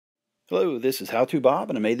Hello, this is How To Bob,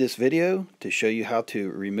 and I made this video to show you how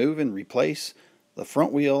to remove and replace the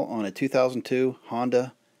front wheel on a 2002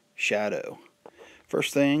 Honda Shadow.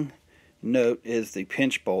 First thing note is the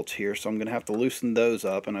pinch bolts here, so I'm going to have to loosen those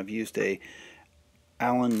up, and I've used a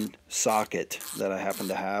Allen socket that I happen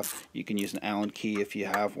to have. You can use an Allen key if you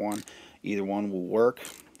have one. Either one will work,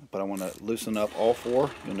 but I want to loosen up all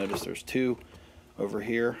four. You'll notice there's two over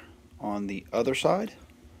here on the other side,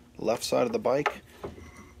 left side of the bike.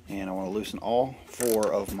 And I want to loosen all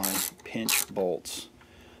four of my pinch bolts.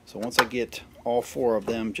 So once I get all four of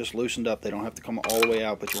them just loosened up, they don't have to come all the way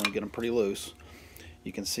out, but you want to get them pretty loose.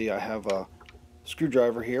 You can see I have a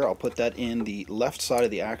screwdriver here. I'll put that in the left side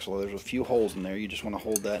of the axle. There's a few holes in there. You just want to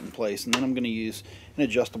hold that in place. And then I'm going to use an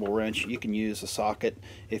adjustable wrench. You can use a socket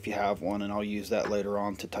if you have one, and I'll use that later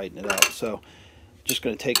on to tighten it up. So just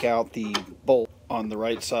going to take out the bolt on the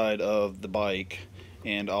right side of the bike,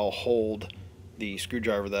 and I'll hold the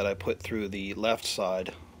screwdriver that I put through the left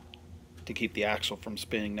side to keep the axle from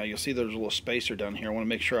spinning. Now you'll see there's a little spacer down here. I want to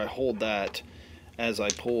make sure I hold that as I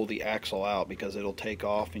pull the axle out, because it'll take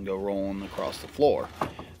off and go rolling across the floor.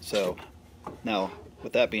 So now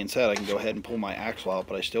with that being said, I can go ahead and pull my axle out,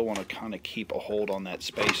 but I still want to kind of keep a hold on that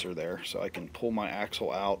spacer there. So I can pull my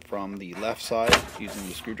axle out from the left side using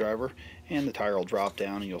the screwdriver, and the tire will drop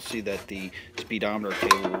down, and you'll see that the speedometer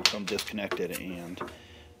cable will become disconnected and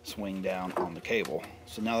swing down on the cable.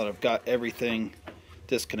 So now that I've got everything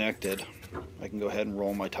disconnected, I can go ahead and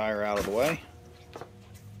roll my tire out of the way.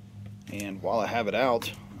 And while I have it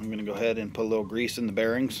out, I'm going to go ahead and put a little grease in the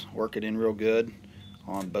bearings, work it in real good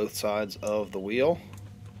on both sides of the wheel.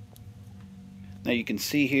 Now you can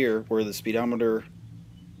see here where the speedometer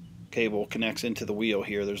cable connects into the wheel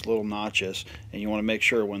here, there's little notches, and you want to make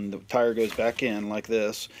sure when the tire goes back in like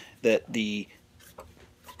this that the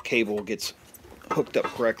cable gets hooked up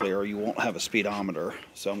correctly, or you won't have a speedometer.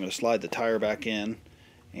 So I'm going to slide the tire back in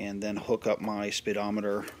and then hook up my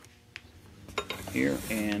speedometer here,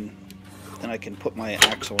 and then I can put my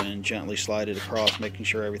axle in, gently slide it across, making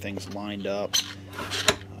sure everything's lined up.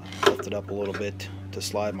 Lift it up a little bit to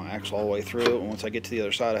slide my axle all the way through, and once I get to the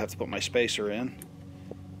other side I have to put my spacer in,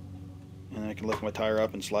 and then I can lift my tire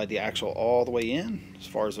up and slide the axle all the way in as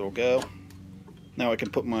far as it'll go. Now I can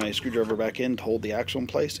put my screwdriver back in to hold the axle in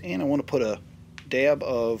place, and I want to put a dab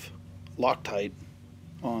of Loctite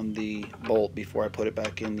on the bolt before I put it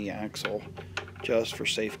back in the axle, just for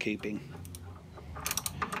safekeeping.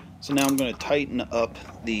 So now I'm going to tighten up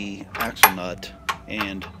the axle nut,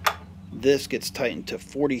 and this gets tightened to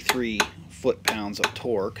 43 foot-pounds of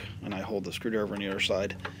torque, and I hold the screwdriver on the other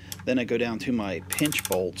side. Then I go down to my pinch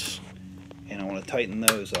bolts, and I want to tighten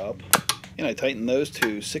those up, and I tighten those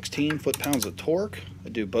to 16 foot-pounds of torque. I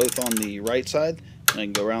do both on the right side, and I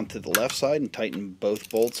can go around to the left side and tighten both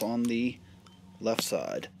bolts on the left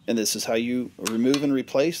side. And this is how you remove and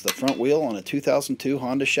replace the front wheel on a 2002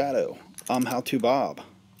 Honda Shadow. I'm How To Bob.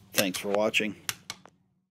 Thanks for watching.